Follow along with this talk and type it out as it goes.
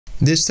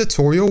This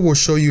tutorial will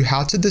show you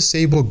how to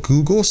disable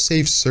Google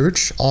Safe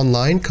Search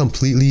online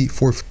completely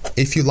for free.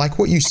 If you like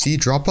what you see,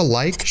 drop a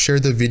like,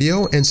 share the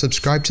video, and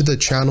subscribe to the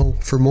channel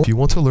for more. If you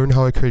want to learn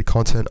how I create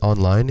content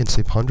online and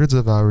save hundreds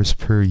of hours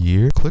per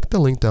year, click the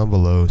link down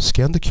below,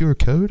 scan the QR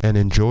code, and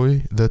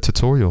enjoy the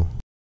tutorial.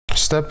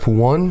 Step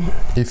 1,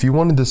 if you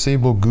want to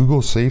disable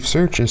Google Safe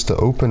Search, is to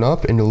open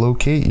up and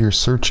locate your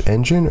search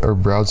engine or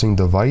browsing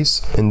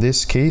device. In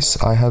this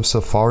case, I have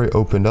Safari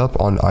opened up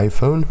on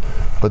iPhone,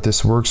 but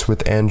this works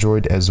with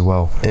Android as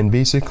well. And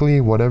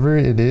basically, whatever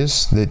it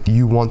is that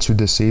you want to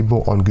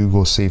disable on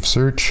Google Safe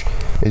Search,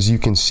 as you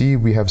can see,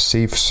 we have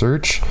Safe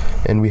Search,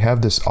 and we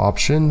have this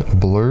option,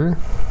 blur,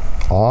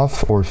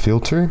 off, or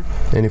filter.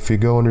 And if we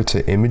go under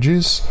to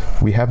images,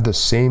 we have the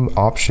same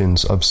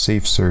options of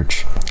Safe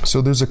Search.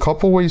 So there's a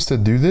couple ways to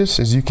do this.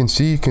 As you can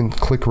see, you can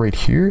click right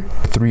here,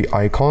 3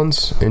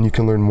 icons, and you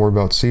can learn more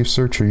about Safe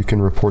Search, or you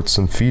can report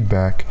some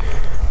feedback.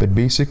 But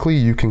basically,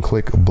 you can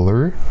click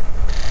blur,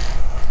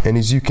 and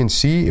as you can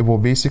see, it will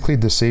basically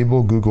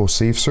disable Google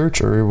Safe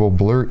Search, or it will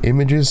blur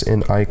images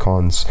and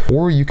icons.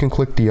 Or you can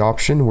click the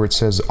option where it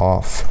says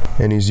off.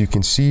 And as you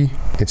can see,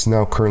 it's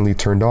now currently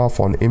turned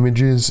off on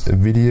images,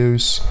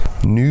 videos,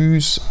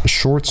 news,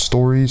 short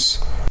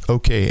stories.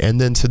 Okay, and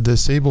then to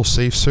disable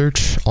Safe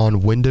Search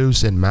on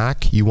Windows and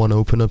Mac, you want to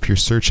open up your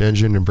search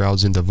engine and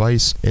browsing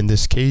device. In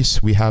this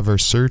case, we have our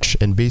search,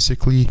 and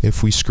basically,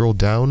 if we scroll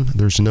down,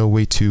 there's no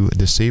way to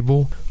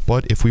disable.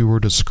 But if we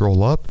were to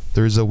scroll up,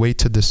 there's a way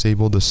to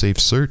disable the Safe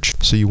Search.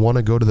 So you want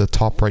to go to the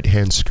top right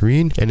hand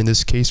screen, and in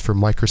this case for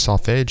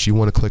Microsoft Edge, you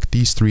want to click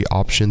these 3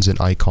 options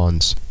and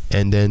icons.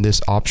 And then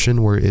this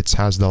option where it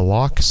has the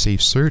lock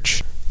Safe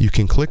Search, you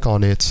can click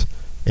on it,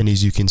 and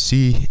as you can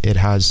see, it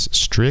has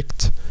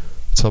strict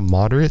to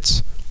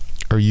moderate,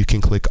 or you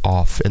can click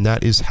off, and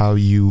that is how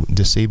you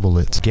disable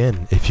it.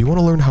 Again, if you want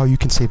to learn how you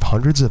can save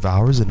hundreds of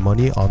hours and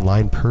money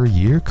online per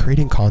year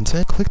creating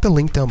content, click the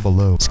link down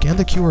below, scan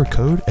the QR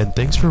code, and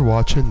thanks for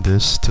watching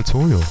this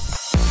tutorial.